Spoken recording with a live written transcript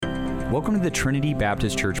Welcome to the Trinity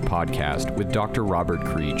Baptist Church podcast with Dr. Robert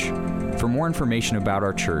Creech. For more information about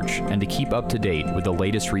our church and to keep up to date with the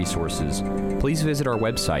latest resources, please visit our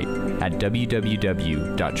website at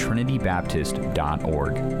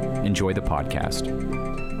www.trinitybaptist.org. Enjoy the podcast.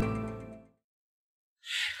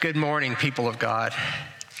 Good morning, people of God.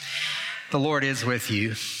 The Lord is with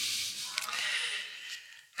you.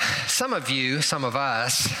 Some of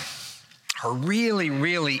us are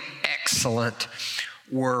really excellent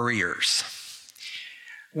worriers.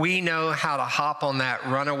 We know how to hop on that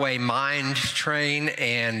runaway mind train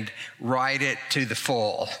and ride it to the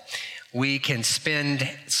full. We can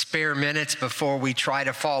spend spare minutes before we try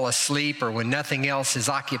to fall asleep or when nothing else is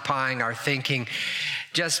occupying our thinking,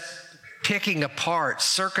 just picking apart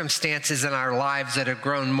circumstances in our lives that have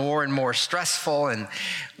grown more and more stressful, and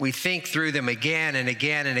we think through them again and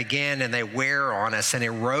again and again, and they wear on us and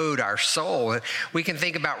erode our soul. We can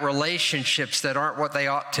think about relationships that aren't what they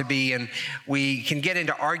ought to be, and we can get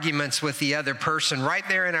into arguments with the other person right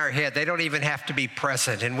there in our head. They don't even have to be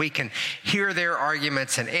present, and we can hear their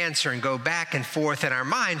arguments and answer and go back and forth, and our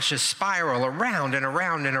minds just spiral around and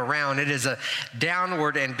around and around. It is a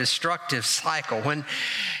downward and destructive cycle. When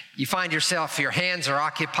you find yourself, your hands are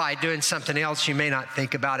occupied doing something else, you may not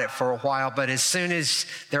think about it for a while, but as soon as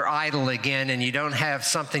they're idle again and you don't have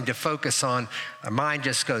something to focus on, our mind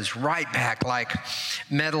just goes right back like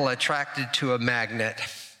metal attracted to a magnet.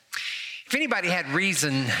 If anybody had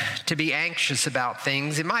reason to be anxious about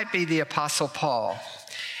things, it might be the Apostle Paul.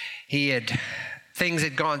 Things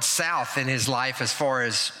had gone south in his life as far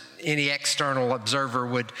as any external observer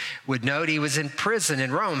would note. He was in prison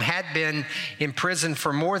in Rome, had been in prison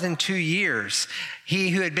for more than 2 years.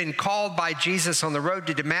 He who had been called by Jesus on the road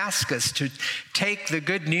to Damascus to take the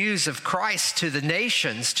good news of Christ to the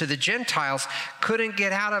nations, to the Gentiles, couldn't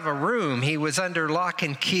get out of a room. He was under lock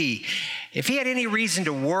and key. If he had any reason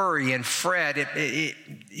to worry and fret,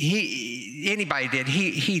 anybody did,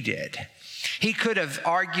 he did. He could have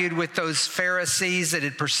argued with those Pharisees that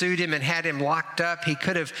had pursued him and had him locked up. He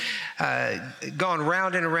could have gone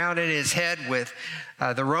round and around in his head with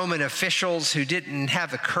the Roman officials who didn't have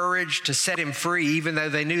the courage to set him free, even though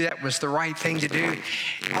they knew that was the right thing to do.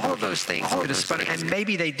 All of those things could have spun, and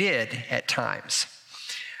maybe they did at times.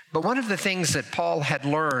 But one of the things that Paul had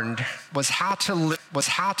learned was how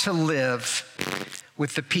to live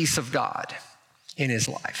with the peace of God in his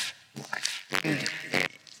life.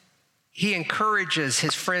 He encourages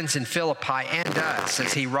his friends in Philippi and us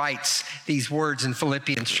as he writes these words in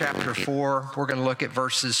Philippians chapter 4. We're going to look at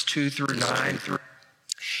verses 2 through 9.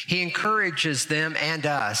 He encourages them and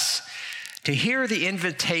us to hear the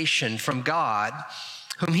invitation from God,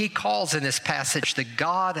 whom he calls in this passage the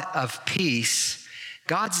God of peace.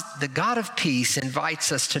 The God of peace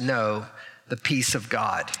invites us to know the peace of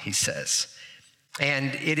God, he says.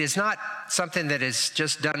 And it is not something that is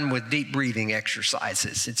just done with deep breathing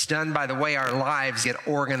exercises. It's done by the way our lives get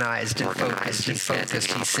organized and focused. He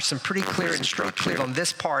says some pretty clear instructions on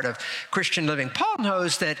this part of Christian living. Paul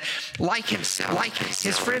knows that like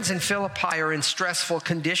his friends in Philippi are in stressful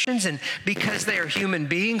conditions, and because they are human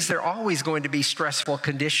beings, they're always going to be stressful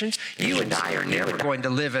conditions. You and I are never going to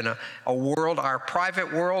live in a world, our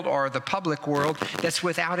private world or the public world, that's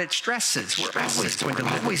without its stresses. We're always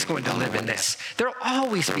going to live in this. There'll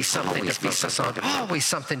always be something to focus on, always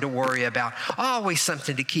something to worry about, always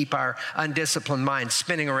something to keep our undisciplined mind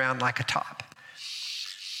spinning around like a top.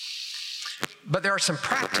 But there are some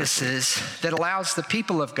practices that allows the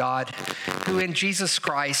people of God who in Jesus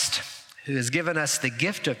Christ, who has given us the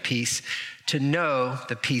gift of peace, to know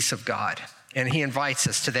the peace of God. And he invites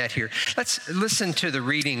us to that here. Let's listen to the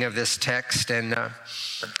reading of this text and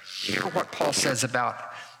hear what Paul says about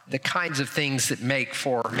the kinds of things that make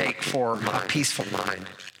for a peaceful mind.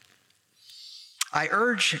 I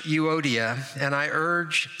urge Euodia and I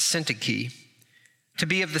urge Syntyche to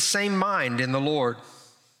be of the same mind in the Lord.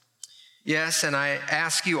 Yes, and I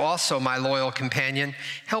ask you also, my loyal companion,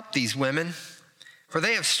 help these women, for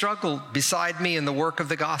they have struggled beside me in the work of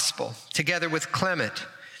the gospel, together with Clement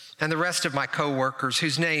and the rest of my co-workers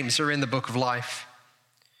whose names are in the book of life.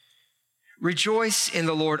 Rejoice in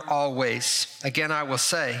the Lord always. Again, I will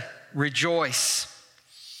say, rejoice.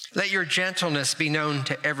 Let your gentleness be known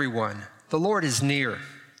to everyone. The Lord is near.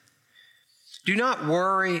 Do not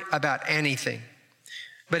worry about anything,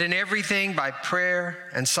 but in everything by prayer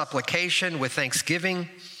and supplication with thanksgiving,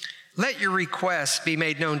 let your requests be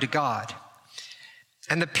made known to God.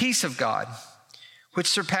 And the peace of God, which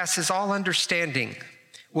surpasses all understanding,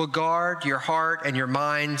 will guard your heart and your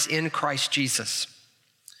minds in Christ Jesus.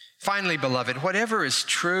 Finally, beloved, whatever is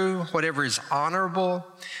true, whatever is honorable,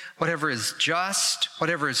 whatever is just,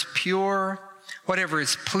 whatever is pure, whatever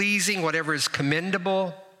is pleasing, whatever is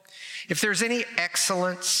commendable, if there's any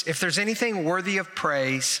excellence, if there's anything worthy of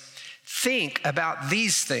praise, think about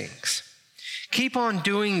these things. Keep on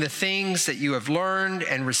doing the things that you have learned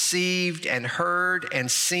and received and heard and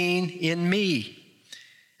seen in me,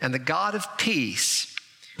 and the God of peace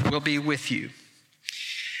will be with you.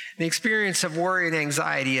 The experience of worry and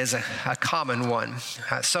anxiety is a common one.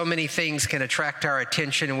 So many things can attract our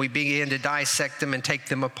attention, and we begin to dissect them and take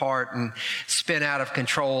them apart and spin out of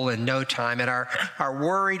control in no time. And our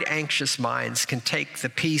worried, anxious minds can take the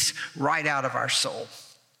peace right out of our soul.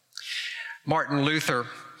 Martin Luther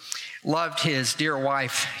loved his dear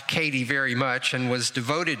wife, Katie, very much and was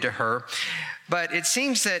devoted to her. But it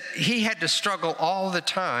seems that he had to struggle all the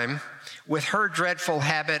time with her dreadful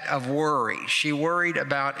habit of worry. She worried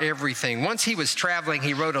about everything. Once he was traveling,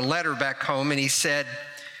 he wrote a letter back home and he said,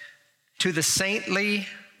 "To the saintly,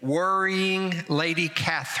 worrying Lady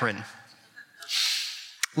Catherine,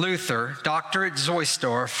 Luther, doctor at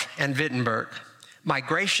Zoisdorf and Wittenberg, my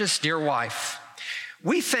gracious dear wife,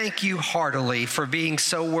 we thank you heartily for being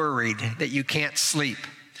so worried that you can't sleep.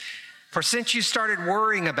 For since you started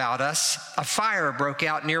worrying about us, a fire broke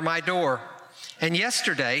out near my door. And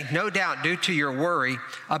yesterday, no doubt due to your worry,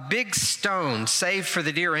 a big stone, save for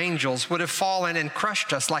the dear angels, would have fallen and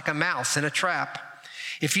crushed us like a mouse in a trap.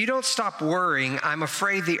 If you don't stop worrying, I'm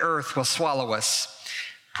afraid the earth will swallow us.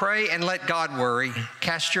 Pray and let God worry.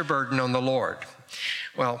 Cast your burden on the Lord."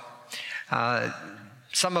 Well,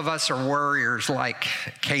 some of us are worriers like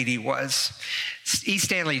Katie was. E.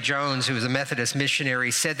 Stanley Jones, who was a Methodist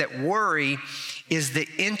missionary, said that worry is the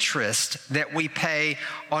interest that we pay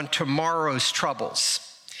on tomorrow's troubles.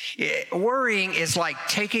 Worrying is like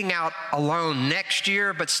taking out a loan next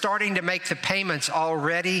year, but starting to make the payments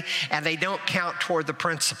already, and they don't count toward the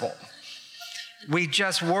principal. We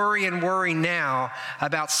just worry and worry now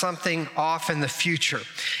about something off in the future.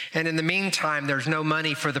 And in the meantime, there's no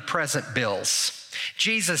money for the present bills.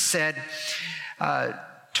 Jesus said,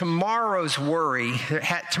 tomorrow's worry,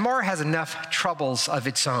 tomorrow has enough troubles of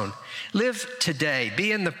its own. Live today,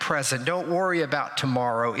 be in the present. Don't worry about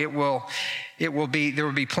tomorrow. There will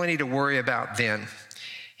be plenty to worry about then.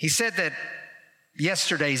 He said that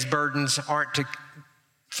yesterday's burdens aren't to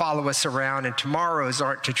follow us around and tomorrow's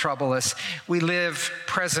aren't to trouble us. We live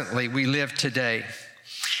presently, we live today.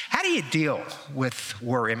 How do you deal with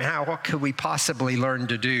worry? I mean, what could we possibly learn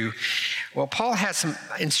to do? Well, Paul has some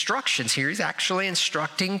instructions here. He's actually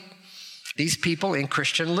instructing these people in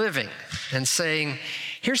Christian living and saying,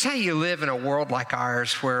 here's how you live in a world like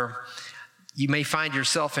ours where you may find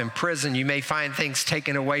yourself in prison. You may find things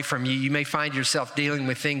taken away from you. You may find yourself dealing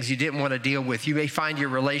with things you didn't want to deal with. You may find your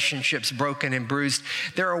relationships broken and bruised.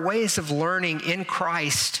 There are ways of learning in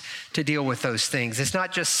Christ to deal with those things. It's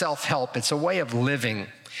not just self-help. It's a way of living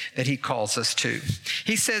that he calls us to.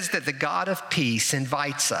 He says that the God of peace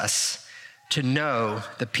invites us to know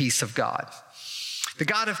the peace of God. The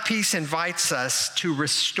God of peace invites us to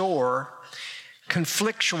restore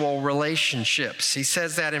conflictual relationships. He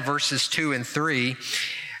says that in verses 2 and 3.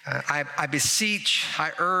 I beseech,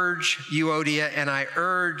 I urge Euodia, and I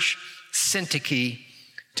urge Syntyche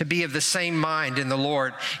to be of the same mind in the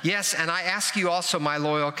Lord. Yes, and I ask you also, my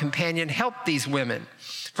loyal companion, help these women,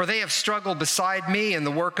 for they have struggled beside me in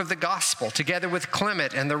the work of the gospel, together with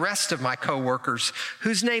Clement and the rest of my co-workers,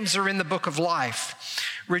 whose names are in the book of life.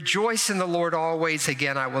 Rejoice in the Lord always.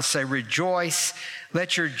 Again, I will say, rejoice.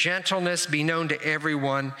 Let your gentleness be known to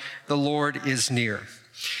everyone. The Lord is near.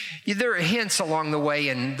 There are hints along the way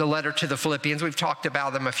in the letter to the Philippians, we've talked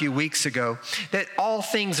about them a few weeks ago, that all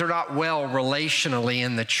things are not well relationally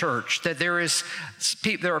in the church, that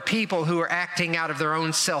there are people who are acting out of their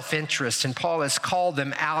own self-interest, and Paul has called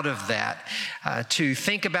them out of that, to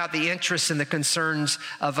think about the interests and the concerns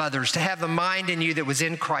of others, to have the mind in you that was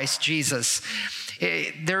in Christ Jesus.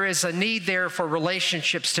 There is a need there for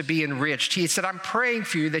relationships to be enriched. He said, I'm praying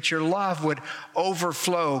for you that your love would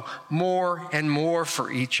overflow more and more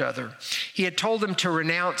for each other. He had told them to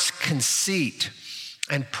renounce conceit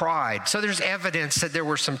and pride. So there's evidence that there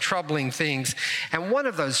were some troubling things. And one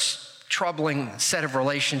of those troubling set of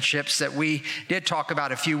relationships that we did talk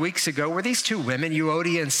about a few weeks ago were these two women,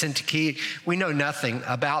 Euodia and Syntyche. We know nothing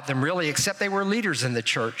about them really, except they were leaders in the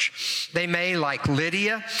church. They may, like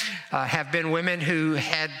Lydia, have been women who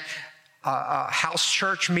had a house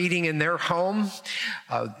church meeting in their home.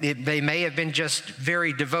 They may have been just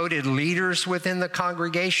very devoted leaders within the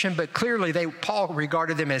congregation, but clearly Paul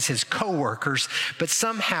regarded them as his co-workers, but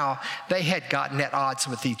somehow they had gotten at odds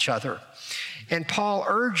with each other. And Paul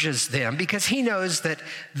urges them, because he knows that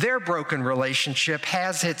their broken relationship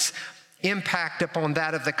has its impact upon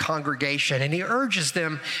that of the congregation. And he urges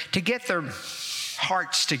them to get their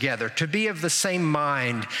hearts together, to be of the same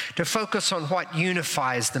mind, to focus on what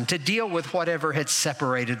unifies them, to deal with whatever had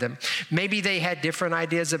separated them. Maybe they had different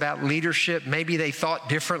ideas about leadership. Maybe they thought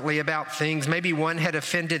differently about things. Maybe one had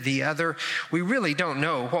offended the other. We really don't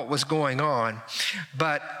know what was going on,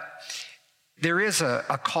 but there is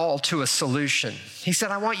a call to a solution. He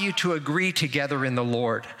said, I want you to agree together in the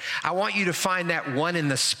Lord. I want you to find that one in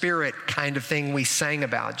the Spirit kind of thing we sang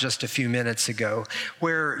about just a few minutes ago,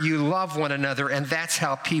 where you love one another, and that's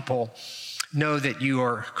how people know that you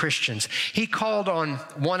are Christians. He called on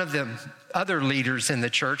one of the other leaders in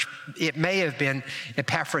the church. It may have been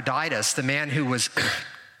Epaphroditus, the man who was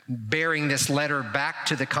bearing this letter back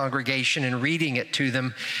to the congregation and reading it to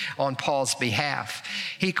them on Paul's behalf.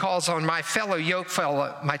 He calls on my true yoke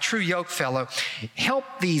fellow, help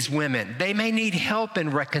these women. They may need help in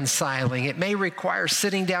reconciling. It may require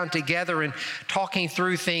sitting down together and talking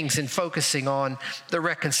through things and focusing on the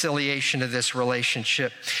reconciliation of this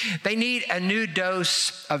relationship. They need a new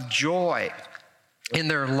dose of joy in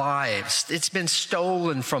their lives. It's been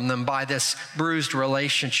stolen from them by this bruised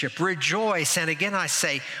relationship. Rejoice, and again I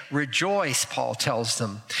say rejoice, Paul tells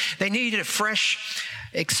them. They need a fresh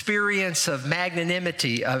experience of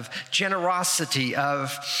magnanimity, of generosity,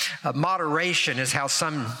 of moderation is how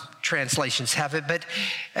some translations have it. But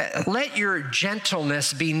let your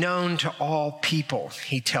gentleness be known to all people,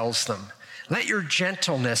 he tells them. Let your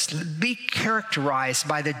gentleness be characterized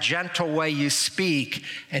by the gentle way you speak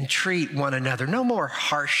and treat one another. No more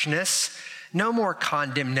harshness, no more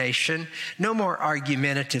condemnation, no more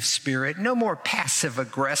argumentative spirit, no more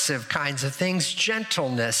passive-aggressive kinds of things.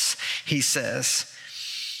 Gentleness, he says.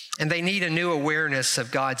 And they need a new awareness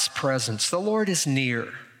of God's presence. The Lord is near.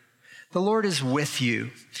 The Lord is with you.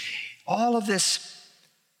 All of this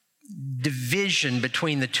division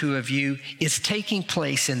between the two of you is taking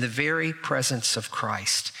place in the very presence of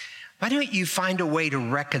Christ. Why don't you find a way to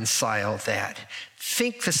reconcile that?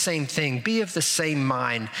 Think the same thing, be of the same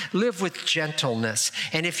mind, live with gentleness.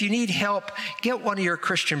 And if you need help, get one of your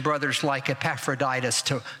Christian brothers like Epaphroditus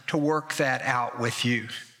to work that out with you.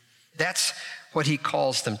 That's what he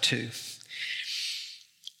calls them to.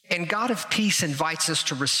 And God of peace invites us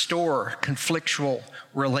to restore conflictual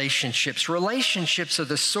relationships. Relationships are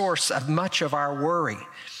the source of much of our worry.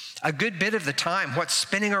 A good bit of the time, what's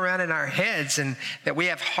spinning around in our heads and that we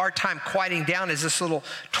have a hard time quieting down is this little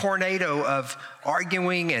tornado of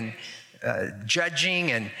arguing and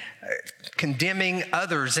judging and condemning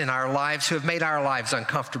others in our lives who have made our lives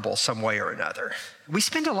uncomfortable some way or another. We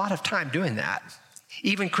spend a lot of time doing that,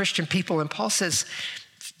 even Christian people. And Paul says,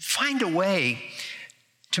 find a way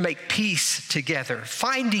to make peace together.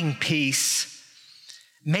 Finding peace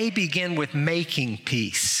may begin with making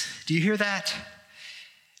peace. Do you hear that?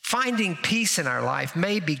 Finding peace in our life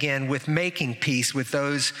may begin with making peace with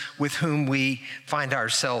those with whom we find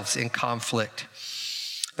ourselves in conflict.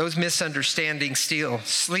 Those misunderstandings steal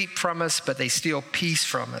sleep from us, but they steal peace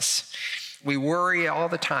from us. We worry all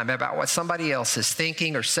the time about what somebody else is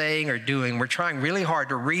thinking or saying or doing. We're trying really hard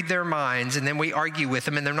to read their minds, and then we argue with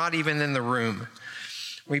them, and they're not even in the room.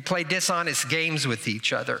 We play dishonest games with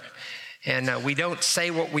each other, and we don't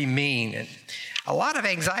say what we mean. And a lot of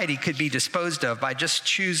anxiety could be disposed of by just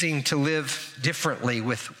choosing to live differently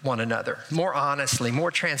with one another, more honestly,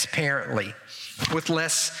 more transparently, with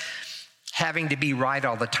less having to be right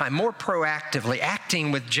all the time, more proactively,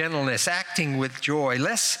 acting with gentleness, acting with joy,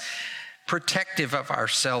 less protective of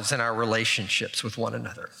ourselves and our relationships with one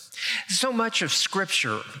another. So much of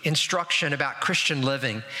Scripture, instruction about Christian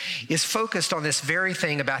living, is focused on this very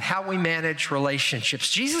thing about how we manage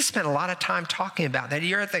relationships. Jesus spent a lot of time talking about that.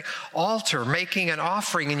 You're at the altar making an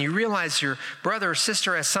offering and you realize your brother or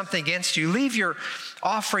sister has something against you. Leave your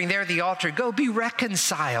offering there at the altar. Go be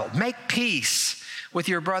reconciled. Make peace with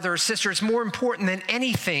your brother or sister. It's more important than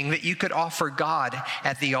anything that you could offer God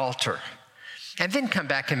at the altar. And then come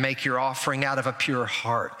back and make your offering out of a pure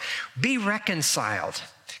heart. Be reconciled.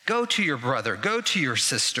 Go to your brother. Go to your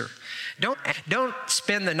sister. Don't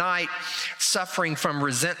spend the night suffering from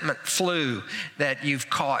resentment flu that you've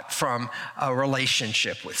caught from a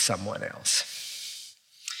relationship with someone else.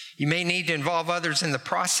 You may need to involve others in the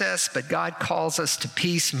process, but God calls us to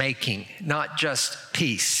peacemaking, not just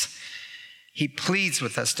peace. He pleads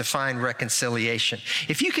with us to find reconciliation.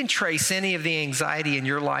 If you can trace any of the anxiety in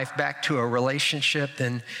your life back to a relationship,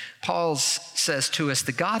 then Paul says to us,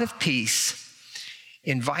 the God of peace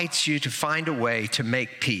invites you to find a way to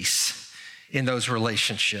make peace in those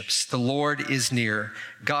relationships. The Lord is near.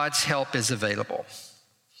 God's help is available.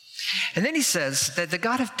 And then he says that the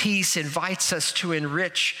God of peace invites us to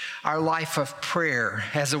enrich our life of prayer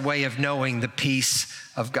as a way of knowing the peace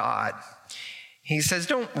of God. He says,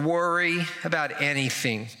 don't worry about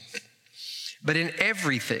anything, but in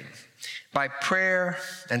everything, by prayer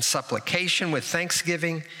and supplication with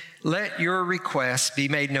thanksgiving, let your requests be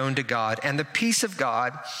made known to God, and the peace of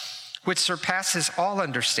God, which surpasses all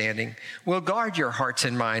understanding, will guard your hearts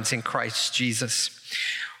and minds in Christ Jesus.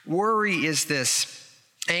 Worry is this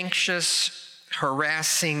anxious,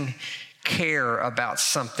 harassing care about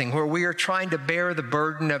something where we are trying to bear the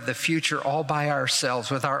burden of the future all by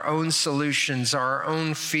ourselves with our own solutions, our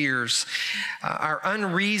own fears, our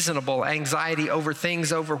unreasonable anxiety over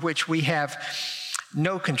things over which we have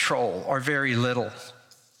no control or very little.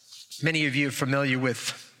 Many of you are familiar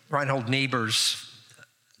with Reinhold Niebuhr's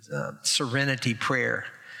serenity prayer.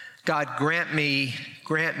 God, grant me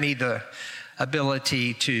the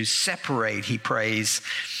ability to separate, he prays,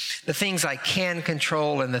 the things I can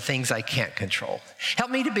control and the things I can't control.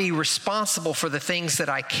 Help me to be responsible for the things that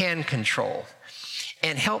I can control,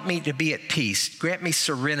 and help me to be at peace. Grant me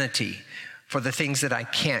serenity for the things that I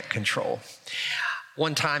can't control.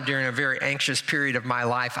 One time during a very anxious period of my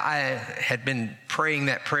life, I had been praying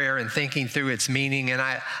that prayer and thinking through its meaning, and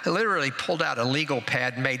I literally pulled out a legal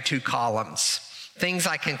pad and made 2 columns. Things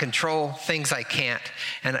I can control, things I can't,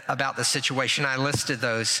 and about the situation. I listed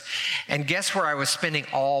those. And guess where I was spending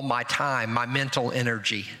all my time, my mental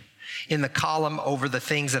energy? In the column over the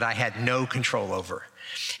things that I had no control over.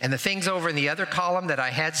 And the things over in the other column that I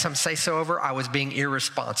had some say-so over, I was being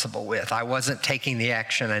irresponsible with. I wasn't taking the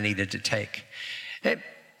action I needed to take.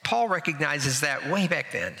 Paul recognizes that way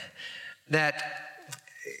back then, that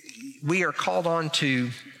we are called on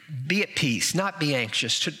to be at peace, not be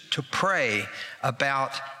anxious, to pray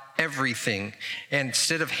about everything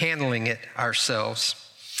instead of handling it ourselves.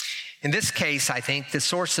 In this case, I think the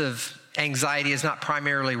source of anxiety is not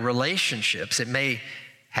primarily relationships. It may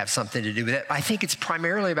have something to do with it. I think it's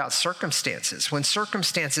primarily about circumstances. When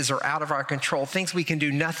circumstances are out of our control, things we can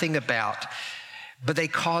do nothing about, but they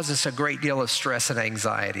cause us a great deal of stress and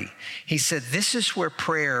anxiety. He said, this is where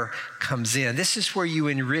prayer comes in. This is where you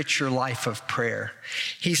enrich your life of prayer.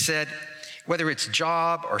 He said, whether it's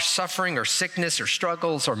job or suffering or sickness or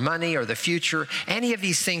struggles or money or the future, any of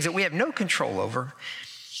these things that we have no control over,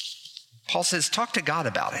 Paul says, talk to God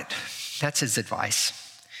about it. That's his advice.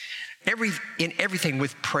 In everything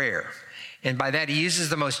with prayer. And by that, he uses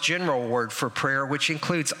the most general word for prayer, which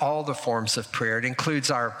includes all the forms of prayer. It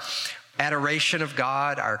includes our adoration of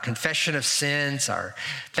God, our confession of sins, our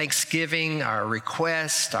thanksgiving, our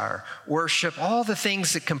request, our worship, all the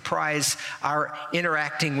things that comprise our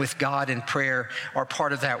interacting with God in prayer are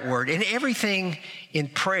part of that word. And everything in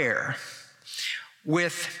prayer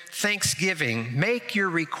with thanksgiving, make your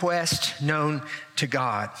request known to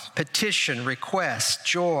God. Petition, request,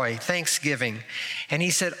 joy, thanksgiving. And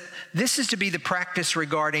he said, this is to be the practice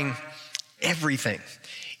regarding everything.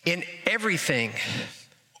 In everything,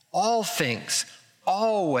 all things,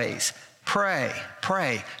 always, pray,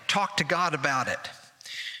 talk to God about it.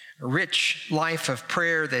 A rich life of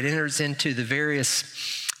prayer that enters into the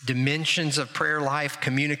various dimensions of prayer life,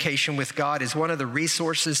 communication with God, is one of the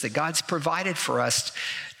resources that God's provided for us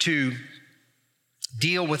to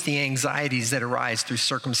deal with the anxieties that arise through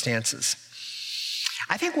circumstances.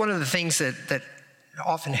 I think one of the things that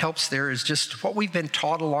often helps there is just what we've been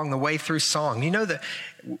taught along the way through song. You know, the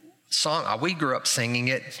song, we grew up singing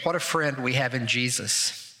it, what a friend we have in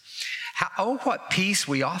Jesus. Oh, what peace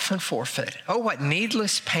we often forfeit. Oh, what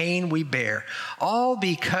needless pain we bear. All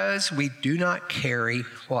because we do not carry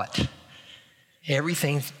what?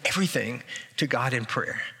 Everything to God in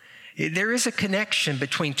prayer. There is a connection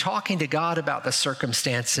between talking to God about the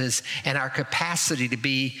circumstances and our capacity to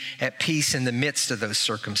be at peace in the midst of those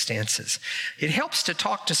circumstances. It helps to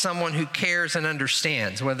talk to someone who cares and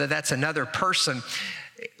understands, whether that's another person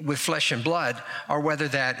with flesh and blood or whether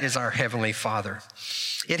that is our Heavenly Father.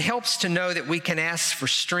 It helps to know that we can ask for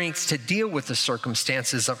strength to deal with the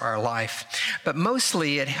circumstances of our life. But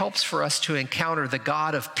mostly it helps for us to encounter the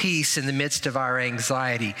God of peace in the midst of our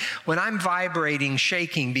anxiety. When I'm vibrating,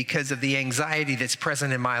 shaking because of the anxiety that's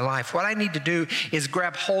present in my life, what I need to do is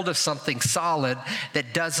grab hold of something solid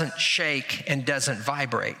that doesn't shake and doesn't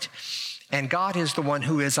vibrate. And God is the one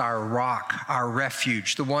who is our rock, our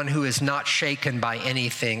refuge, the one who is not shaken by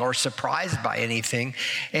anything or surprised by anything.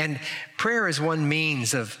 And prayer is one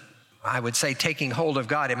means of, I would say, taking hold of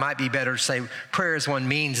God. It might be better to say prayer is one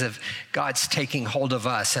means of God's taking hold of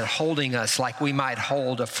us and holding us like we might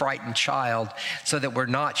hold a frightened child so that we're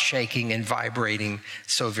not shaking and vibrating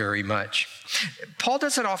so very much. Paul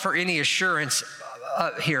doesn't offer any assurance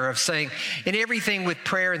here of saying, in everything with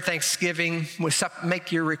prayer and thanksgiving, make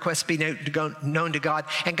your requests be known to God,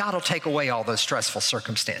 and God will take away all those stressful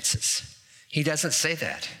circumstances. He doesn't say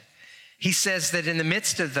that. He says that in the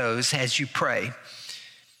midst of those, as you pray,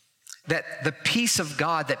 that the peace of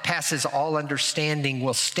God that passes all understanding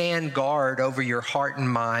will stand guard over your heart and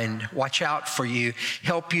mind, watch out for you,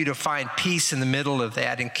 help you to find peace in the middle of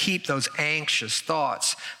that, and keep those anxious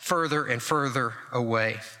thoughts further and further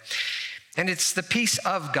away. And it's the peace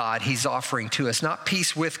of God he's offering to us, not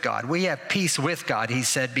peace with God. We have peace with God, he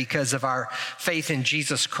said, because of our faith in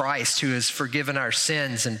Jesus Christ, who has forgiven our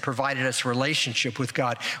sins and provided us relationship with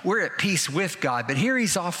God. We're at peace with God, but here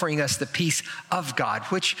he's offering us the peace of God,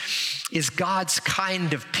 which is God's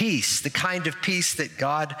kind of peace, the kind of peace that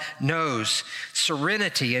God knows,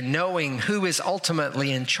 serenity and knowing who is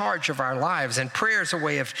ultimately in charge of our lives. And prayer is a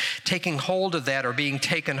way of taking hold of that, or being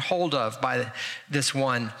taken hold of by this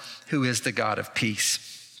one who is the God of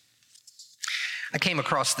peace. I came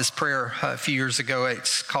across this prayer a few years ago.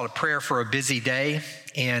 It's called A Prayer for a Busy Day,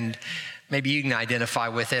 and maybe you can identify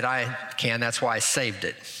with it. I can, that's why I saved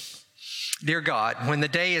it. Dear God, when the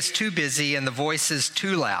day is too busy and the voice is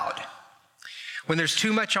too loud, when there's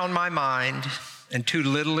too much on my mind and too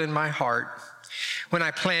little in my heart, when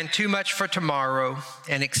I plan too much for tomorrow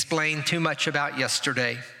and explain too much about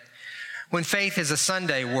yesterday, when faith is a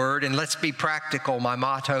Sunday word and let's be practical, my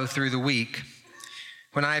motto through the week,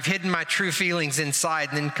 when I've hidden my true feelings inside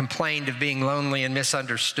and then complained of being lonely and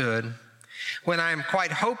misunderstood, when I am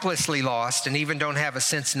quite hopelessly lost and even don't have a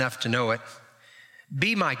sense enough to know it,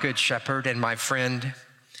 be my good shepherd and my friend.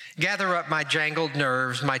 Gather up my jangled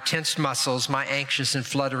nerves, my tensed muscles, my anxious and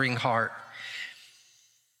fluttering heart.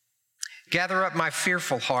 Gather up my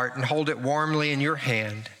fearful heart and hold it warmly in your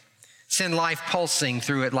hand. Send life pulsing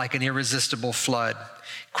through it like an irresistible flood.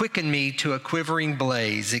 Quicken me to a quivering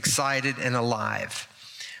blaze, excited and alive.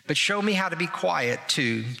 But show me how to be quiet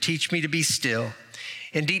too. Teach me to be still.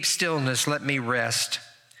 In deep stillness, let me rest.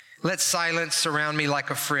 Let silence surround me like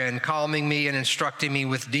a friend, calming me and instructing me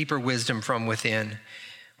with deeper wisdom from within.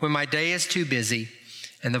 When my day is too busy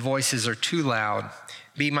and the voices are too loud,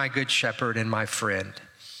 be my good shepherd and my friend.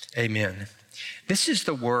 Amen. This is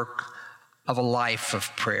the work of a life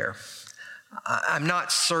of prayer. I'm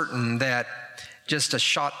not certain that just a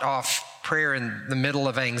shot off prayer in the middle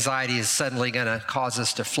of anxiety is suddenly going to cause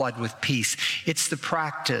us to flood with peace. It's the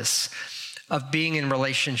practice of being in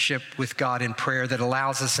relationship with God in prayer that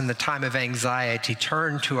allows us in the time of anxiety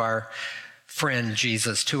turn to our friend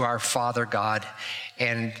Jesus, to our Father God,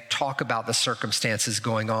 and talk about the circumstances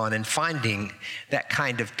going on and finding that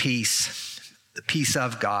kind of peace, the peace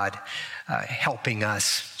of God, helping us,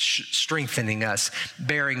 strengthening us,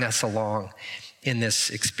 bearing us along in this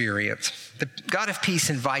experience. The God of peace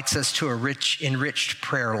invites us to a enriched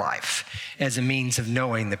prayer life as a means of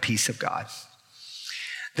knowing the peace of God.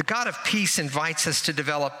 The God of peace invites us to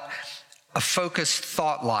develop a focused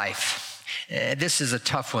thought life. This is a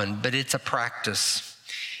tough one, but it's a practice.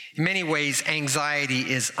 In many ways,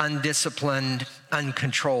 anxiety is undisciplined,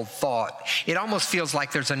 uncontrolled thought. It almost feels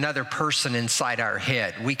like there's another person inside our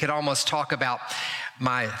head. We could almost talk about,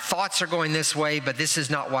 my thoughts are going this way, but this is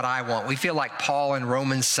not what I want. We feel like Paul in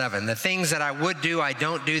Romans 7. The things that I would do, I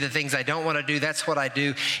don't do. The things I don't want to do, that's what I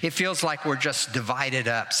do. It feels like we're just divided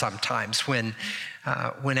up sometimes when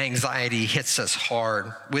anxiety hits us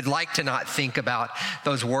hard. We'd like to not think about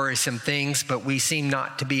those worrisome things, but we seem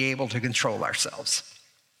not to be able to control ourselves.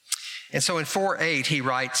 And so in 4:8, he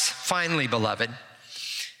writes, finally, beloved.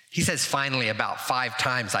 He says finally about 5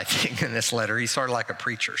 times, I think, in this letter. He's sort of like a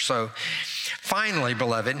preacher. So finally,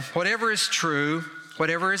 beloved, whatever is true,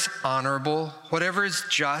 whatever is honorable, whatever is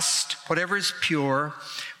just, whatever is pure,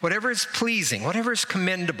 whatever is pleasing, whatever is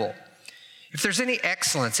commendable, if there's any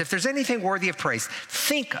excellence, if there's anything worthy of praise,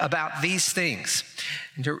 think about these things.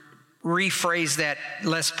 And to rephrase that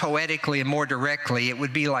less poetically and more directly, it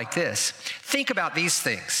would be like this. Think about these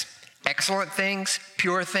things. Excellent things,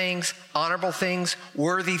 pure things, honorable things,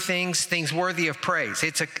 worthy things, things worthy of praise.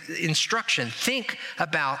 It's an instruction. Think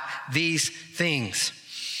about these things.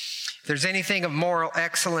 If there's anything of moral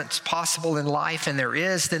excellence possible in life, and there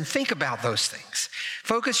is, then think about those things.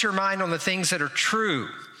 Focus your mind on the things that are true,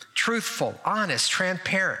 truthful, honest,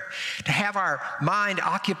 transparent. To have our mind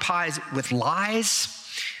occupied with lies,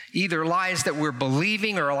 either lies that we're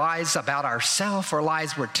believing or lies about ourselves or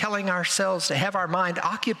lies we're telling ourselves, to have our mind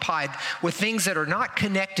occupied with things that are not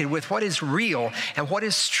connected with what is real and what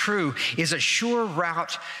is true is a sure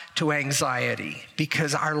route to anxiety,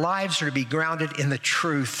 because our lives are to be grounded in the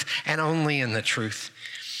truth and only in the truth.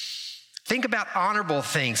 Think about honorable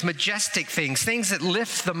things, majestic things, things that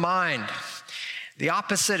lift the mind. The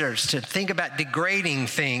opposite is to think about degrading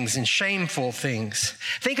things and shameful things.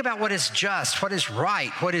 Think about what is just, what is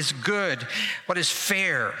right, what is good, what is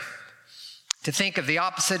fair. To think of the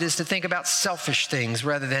opposite is to think about selfish things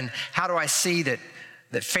rather than how do I see that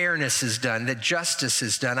fairness is done, that justice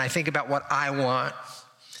is done. I think about what I want.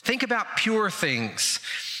 Think about pure things,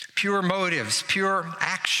 pure motives, pure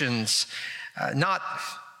actions, not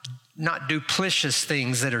duplicitous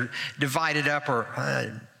things that are divided up or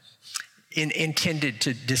intended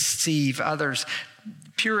to deceive others.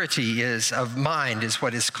 Purity of mind is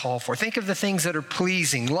what is called for. Think of the things that are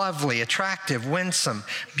pleasing, lovely, attractive, winsome,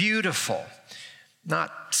 beautiful.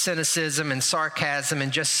 Not cynicism and sarcasm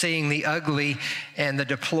and just seeing the ugly and the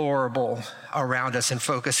deplorable around us and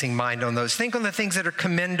focusing mind on those. Think on the things that are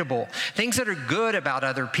commendable, things that are good about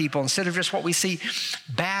other people instead of just what we see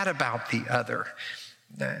bad about the other.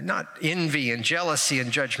 Not envy and jealousy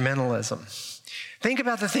and judgmentalism. Think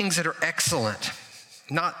about the things that are excellent,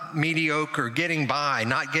 not mediocre, getting by,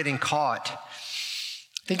 not getting caught.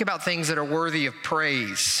 Think about things that are worthy of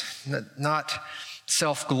praise, not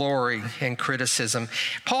self-glory and criticism.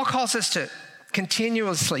 Paul calls us to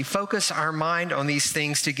continuously focus our mind on these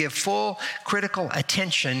things, to give full critical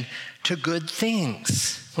attention to good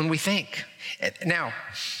things when we think. Now,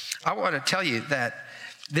 I want to tell you that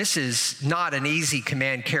this is not an easy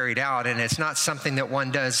command carried out, and it's not something that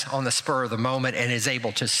one does on the spur of the moment and is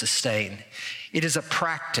able to sustain. It is a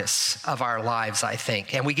practice of our lives, I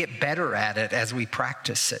think, and we get better at it as we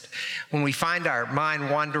practice it. When we find our mind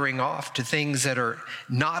wandering off to things that are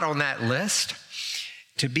not on that list,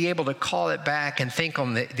 to be able to call it back and think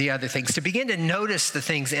on the other things, to begin to notice the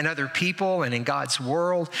things in other people and in God's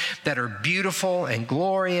world that are beautiful and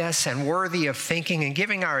glorious and worthy of thinking and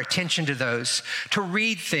giving our attention to those, to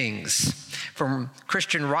read things from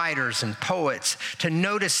Christian writers and poets, to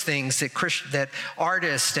notice things that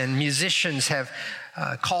artists and musicians have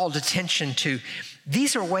called attention to.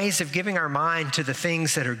 These are ways of giving our mind to the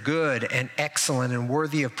things that are good and excellent and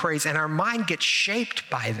worthy of praise, and our mind gets shaped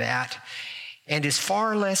by that and is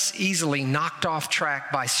far less easily knocked off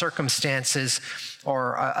track by circumstances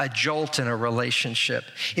or a jolt in a relationship.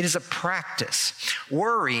 It is a practice.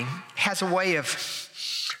 Worry has a way of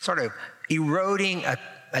sort of eroding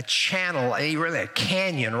a channel, a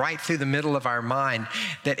canyon right through the middle of our mind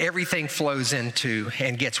that everything flows into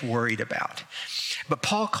and gets worried about. But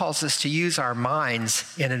Paul calls us to use our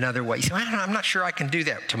minds in another way. You say, I'm not sure I can do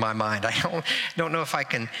that to my mind. I don't know if I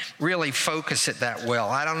can really focus it that well.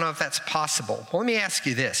 I don't know if that's possible. Well, let me ask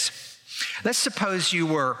you this. Let's suppose you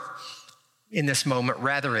were, in this moment,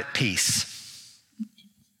 rather at peace,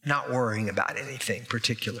 not worrying about anything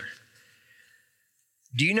particular.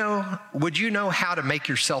 Would you know how to make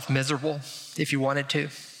yourself miserable if you wanted to?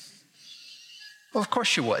 Well, of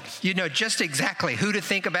course you would. You know just exactly who to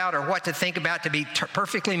think about or what to think about to be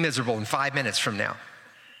perfectly miserable in 5 minutes from now.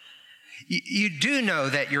 You do know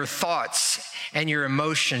that your thoughts and your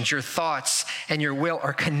emotions, your thoughts and your will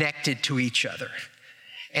are connected to each other.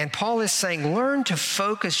 And Paul is saying, learn to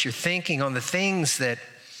focus your thinking on the things that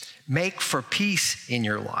make for peace in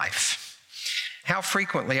your life. How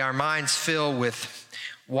frequently our minds fill with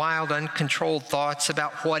wild, uncontrolled thoughts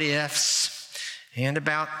about what ifs and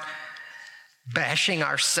about bashing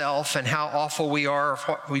ourselves and how awful we are of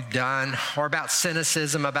what we've done, or about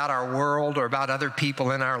cynicism about our world or about other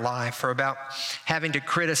people in our life, or about having to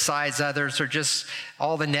criticize others, or just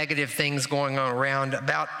all the negative things going on around.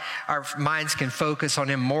 About our minds can focus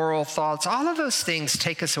on immoral thoughts. All of those things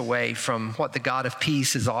take us away from what the God of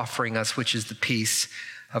peace is offering us, which is the peace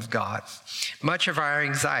of God. Much of our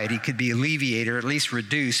anxiety could be alleviated or at least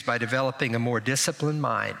reduced by developing a more disciplined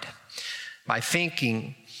mind, by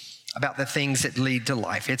thinking about the things that lead to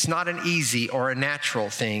life. It's not an easy or a natural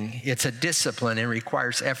thing. It's a discipline and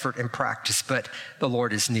requires effort and practice, but the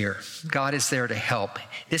Lord is near. God is there to help.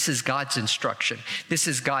 This is God's instruction. This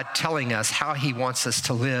is God telling us how he wants us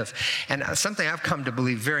to live. And something I've come to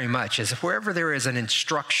believe very much is wherever there is an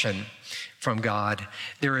instruction from God,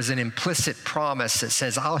 there is an implicit promise that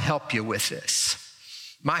says, I'll help you with this.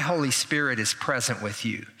 My Holy Spirit is present with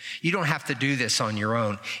you. You don't have to do this on your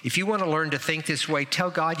own. If you want to learn to think this way,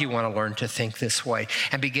 tell God you want to learn to think this way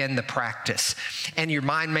and begin the practice. And your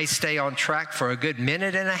mind may stay on track for a good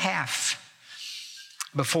minute and a half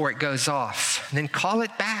before it goes off. And then call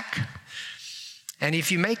it back. And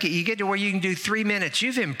if you get to where you can do 3 minutes,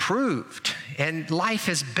 you've improved and life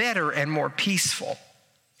is better and more peaceful.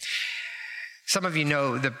 Some of you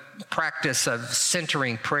know the practice of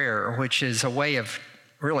centering prayer, which is a way of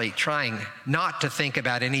really trying not to think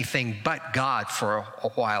about anything but God for a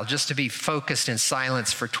while, just to be focused in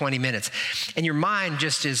silence for 20 minutes. And your mind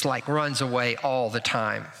just runs away all the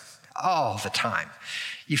time.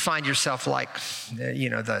 you find yourself like,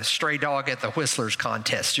 the stray dog at the Whistler's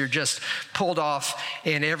contest. You're just pulled off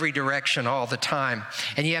in every direction all the time,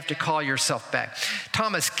 and you have to call yourself back.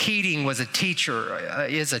 Thomas Keating is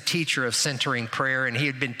a teacher of centering prayer, and he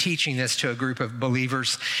had been teaching this to a group of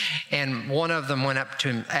believers, and one of them went up to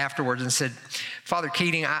him afterwards and said, Father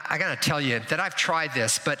Keating, I got to tell you that I've tried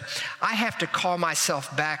this, but I have to call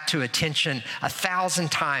myself back to attention 1,000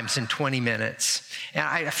 times in 20 minutes, and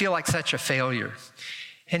I feel like such a failure.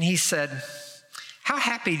 And he said, how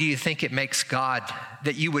happy do you think it makes God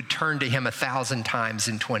that you would turn to him 1,000 times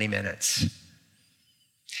in 20 minutes?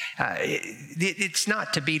 It's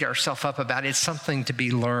not to beat ourselves up about it. It's something to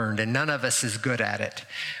be learned, and none of us is good at it.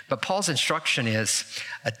 But Paul's instruction is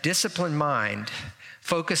a disciplined mind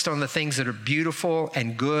focused on the things that are beautiful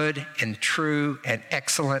and good and true and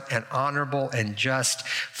excellent and honorable and just,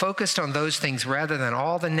 focused on those things rather than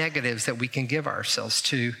all the negatives that we can give ourselves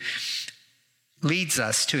to, leads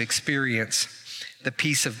us to experience the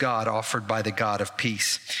peace of God offered by the God of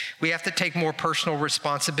peace. We have to take more personal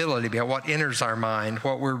responsibility about what enters our mind,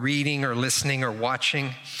 what we're reading or listening or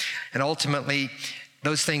watching, and ultimately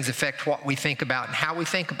those things affect what we think about and how we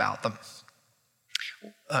think about them.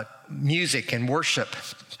 Music and worship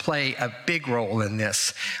play a big role in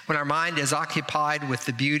this. When our mind is occupied with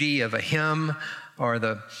the beauty of a hymn or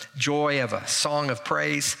the joy of a song of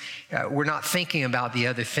praise, we're not thinking about the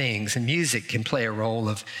other things, and music can play a role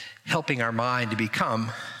of helping our mind to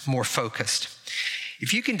become more focused.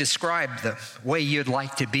 If you can describe the way you'd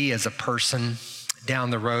like to be as a person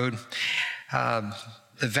down the road,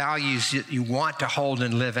 the values that you want to hold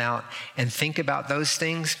and live out, and think about those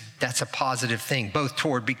things, that's a positive thing, both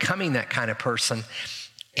toward becoming that kind of person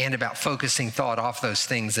and about focusing thought off those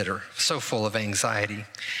things that are so full of anxiety.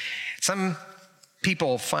 Some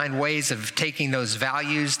people find ways of taking those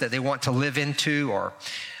values that they want to live into, or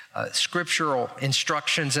scriptural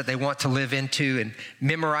instructions that they want to live into, and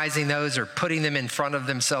memorizing those or putting them in front of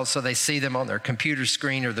themselves so they see them on their computer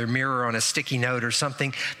screen or their mirror on a sticky note or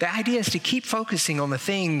something. The idea is to keep focusing on the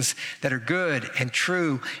things that are good and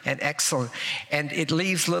true and excellent, and it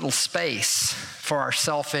leaves little space for our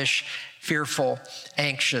selfish, fearful,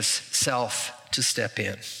 anxious self to step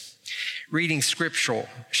in. Reading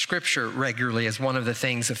scripture regularly is one of the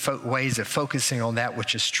things, ways of focusing on that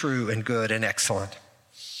which is true and good and excellent.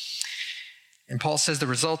 And Paul says the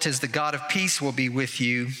result is the God of peace will be with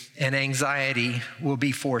you, and anxiety will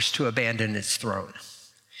be forced to abandon its throne.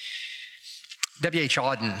 W.H.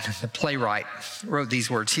 Auden, the playwright, wrote these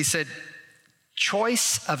words. He said,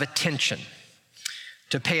 choice of attention,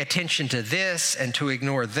 to pay attention to this and to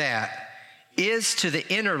ignore that, is to the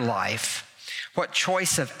inner life what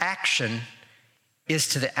choice of action is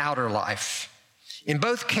to the outer life. In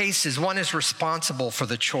both cases, one is responsible for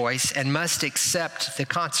the choice and must accept the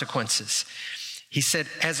consequences. He said,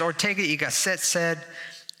 as Ortega y Gasset said,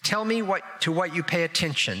 tell me to what you pay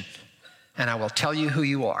attention, and I will tell you who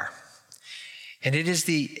you are. And it is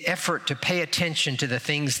the effort to pay attention to the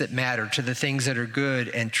things that matter, to the things that are good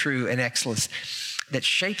and true and excellent, that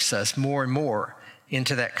shapes us more and more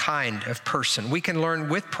into that kind of person. We can learn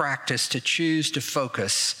with practice to choose to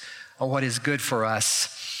focus on what is good for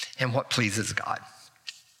us and what pleases God.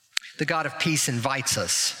 The God of peace invites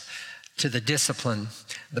us to the discipline,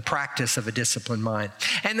 the practice of a disciplined mind.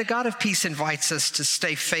 And the God of peace invites us to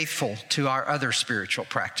stay faithful to our other spiritual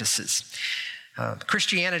practices.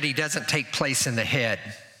 Christianity doesn't take place in the head.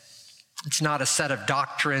 It's not a set of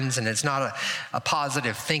doctrines, and it's not a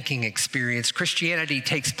positive thinking experience. Christianity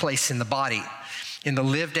takes place in the body, in the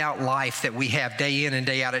lived out life that we have day in and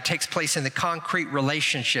day out. It takes place in the concrete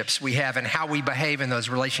relationships we have and how we behave in those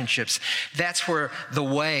relationships. That's where the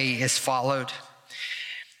way is followed.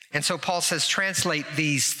 And so Paul says, translate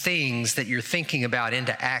these things that you're thinking about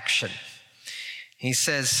into action. He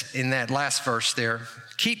says in that last verse there,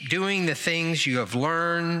 keep doing the things you have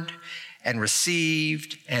learned and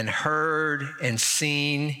received and heard and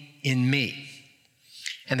seen in me,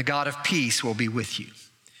 and the God of peace will be with you.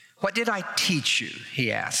 What did I teach you,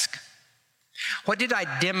 he asked. What did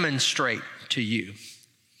I demonstrate to you?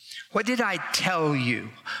 What did I tell you?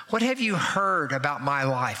 What have you heard about my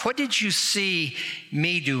life? What did you see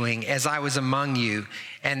me doing as I was among you?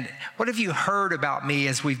 And what have you heard about me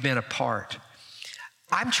as we've been apart?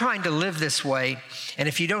 I'm trying to live this way, and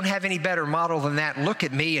if you don't have any better model than that, look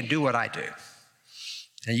at me and do what I do.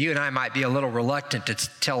 And you and I might be a little reluctant to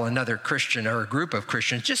tell another Christian or a group of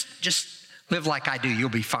Christians, just live like I do, you'll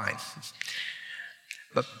be fine.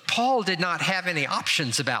 But Paul did not have any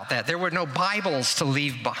options about that. There were no Bibles to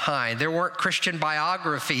leave behind. There weren't Christian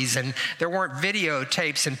biographies, and there weren't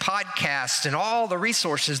videotapes and podcasts and all the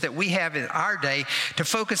resources that we have in our day to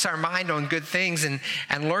focus our mind on good things and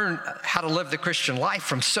learn how to live the Christian life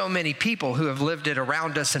from so many people who have lived it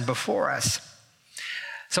around us and before us.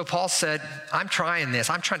 So Paul said, I'm trying this.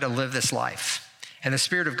 I'm trying to live this life, and the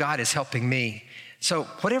Spirit of God is helping me. So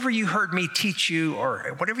whatever you heard me teach you,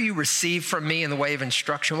 or whatever you received from me in the way of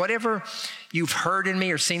instruction, whatever you've heard in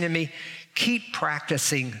me or seen in me, keep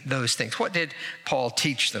practicing those things. What did Paul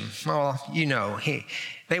teach them? Well, you know,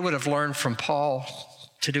 they would have learned from Paul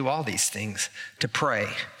to do all these things, to pray,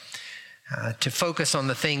 to focus on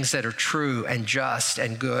the things that are true and just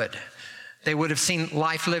and good. They would have seen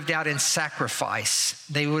life lived out in sacrifice.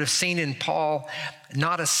 They would have seen in Paul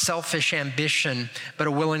not a selfish ambition, but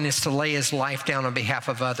a willingness to lay his life down on behalf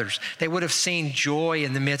of others. They would have seen joy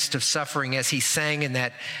in the midst of suffering as he sang in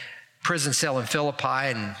that prison cell in Philippi,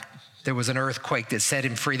 and there was an earthquake that set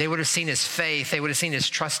him free. They would have seen his faith. They would have seen his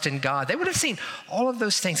trust in God. They would have seen all of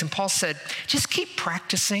those things. And Paul said, just keep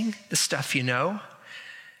practicing the stuff you know.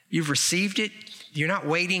 You've received it. You're not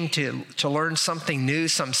waiting to learn something new,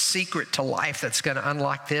 some secret to life that's going to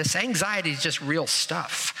unlock this. Anxiety is just real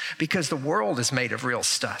stuff because the world is made of real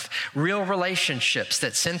stuff. Real relationships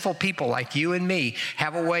that sinful people like you and me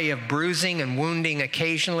have a way of bruising and wounding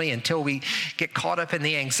occasionally until we get caught up in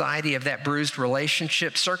the anxiety of that bruised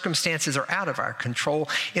relationship. Circumstances are out of our control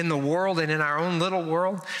in the world and in our own little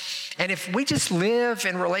world. And if we just live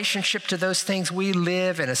in relationship to those things, we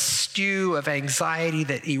live in a stew of anxiety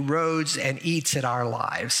that erodes and eats at our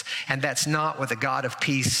lives. And that's not what the God of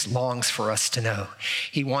peace longs for us to know.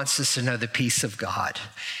 He wants us to know the peace of God.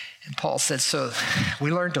 And Paul said, so we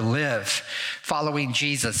learn to live following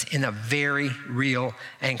Jesus in a very real,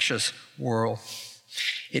 anxious world.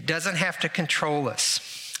 It doesn't have to control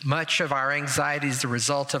us. Much of our anxiety is the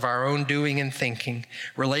result of our own doing and thinking.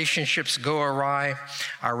 Relationships go awry.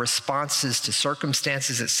 Our responses to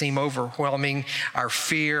circumstances that seem overwhelming, our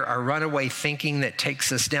fear, our runaway thinking that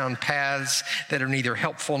takes us down paths that are neither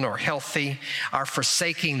helpful nor healthy, our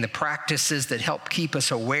forsaking the practices that help keep us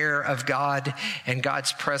aware of God and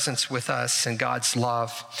God's presence with us and God's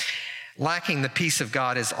love. Lacking the peace of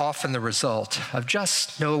God is often the result of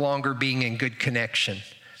just no longer being in good connection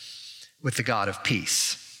with the God of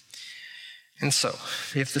peace. And so,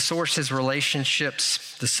 if the source is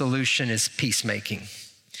relationships, the solution is peacemaking.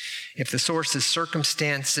 If the source is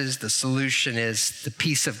circumstances, the solution is the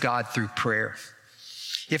peace of God through prayer.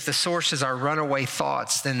 If the source is our runaway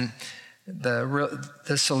thoughts, then the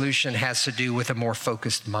solution has to do with a more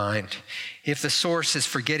focused mind. If the source is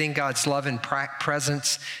forgetting God's love and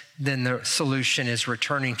presence, then the solution is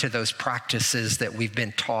returning to those practices that we've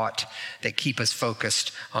been taught that keep us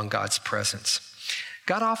focused on God's presence.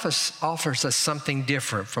 God offers us something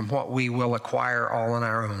different from what we will acquire all on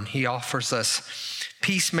our own. He offers us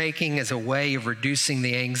peacemaking as a way of reducing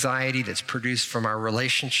the anxiety that's produced from our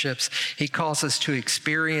relationships. He calls us to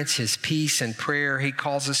experience his peace and prayer. He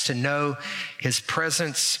calls us to know his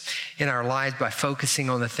presence in our lives by focusing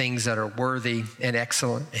on the things that are worthy and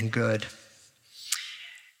excellent and good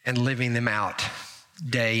and living them out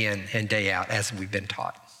day in and day out as we've been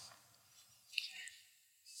taught.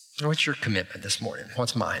 What's your commitment this morning?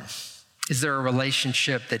 What's mine? Is there a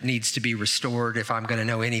relationship that needs to be restored if I'm going to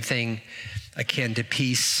know anything akin to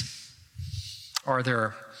peace? Are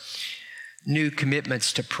there new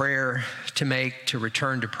commitments to prayer to make, to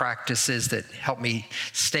return to practices that help me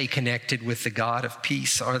stay connected with the God of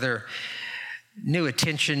peace? Are there new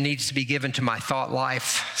attention needs to be given to my thought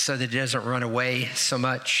life so that it doesn't run away so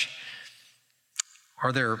much?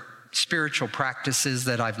 Are there spiritual practices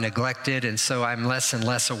that I've neglected, and so I'm less and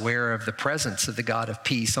less aware of the presence of the God of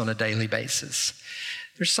peace on a daily basis?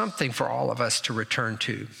 There's something for all of us to return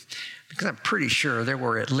to, because I'm pretty sure there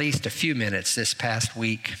were at least a few minutes this past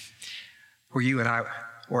week where you and I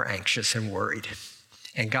were anxious and worried.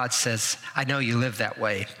 And God says, I know you live that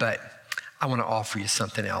way, but I want to offer you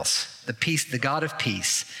something else. The peace, the God of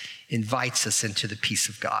peace invites us into the peace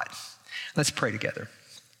of God. Let's pray together.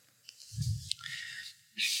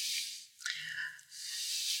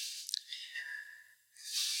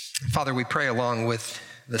 Father, we pray along with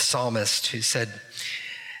the psalmist who said,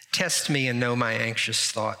 test me and know my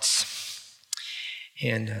anxious thoughts.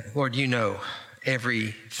 And Lord, you know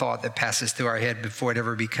every thought that passes through our head before it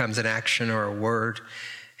ever becomes an action or a word.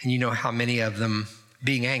 And you know how many of them,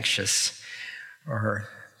 being anxious, are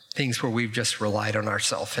things where we've just relied on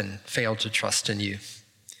ourselves and failed to trust in you.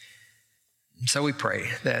 And so we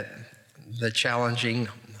pray that the challenging,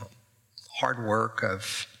 hard work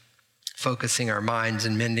of focusing our minds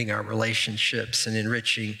and mending our relationships and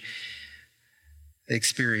enriching the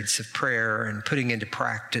experience of prayer and putting into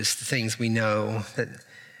practice the things we know, that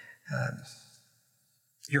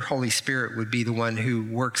your Holy Spirit would be the one who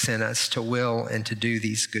works in us to will and to do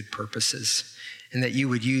these good purposes, and that you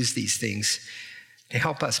would use these things to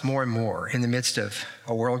help us more and more in the midst of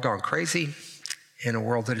a world gone crazy and a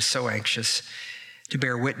world that is so anxious, to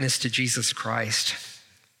bear witness to Jesus Christ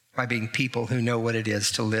by being people who know what it is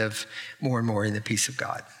to live more and more in the peace of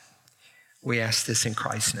God. We ask this in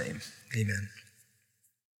Christ's name. Amen.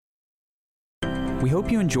 We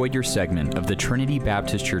hope you enjoyed your segment of the Trinity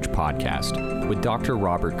Baptist Church podcast with Dr.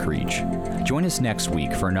 Robert Creech. Join us next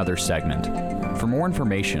week for another segment. For more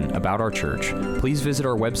information about our church, please visit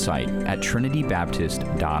our website at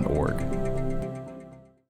trinitybaptist.org.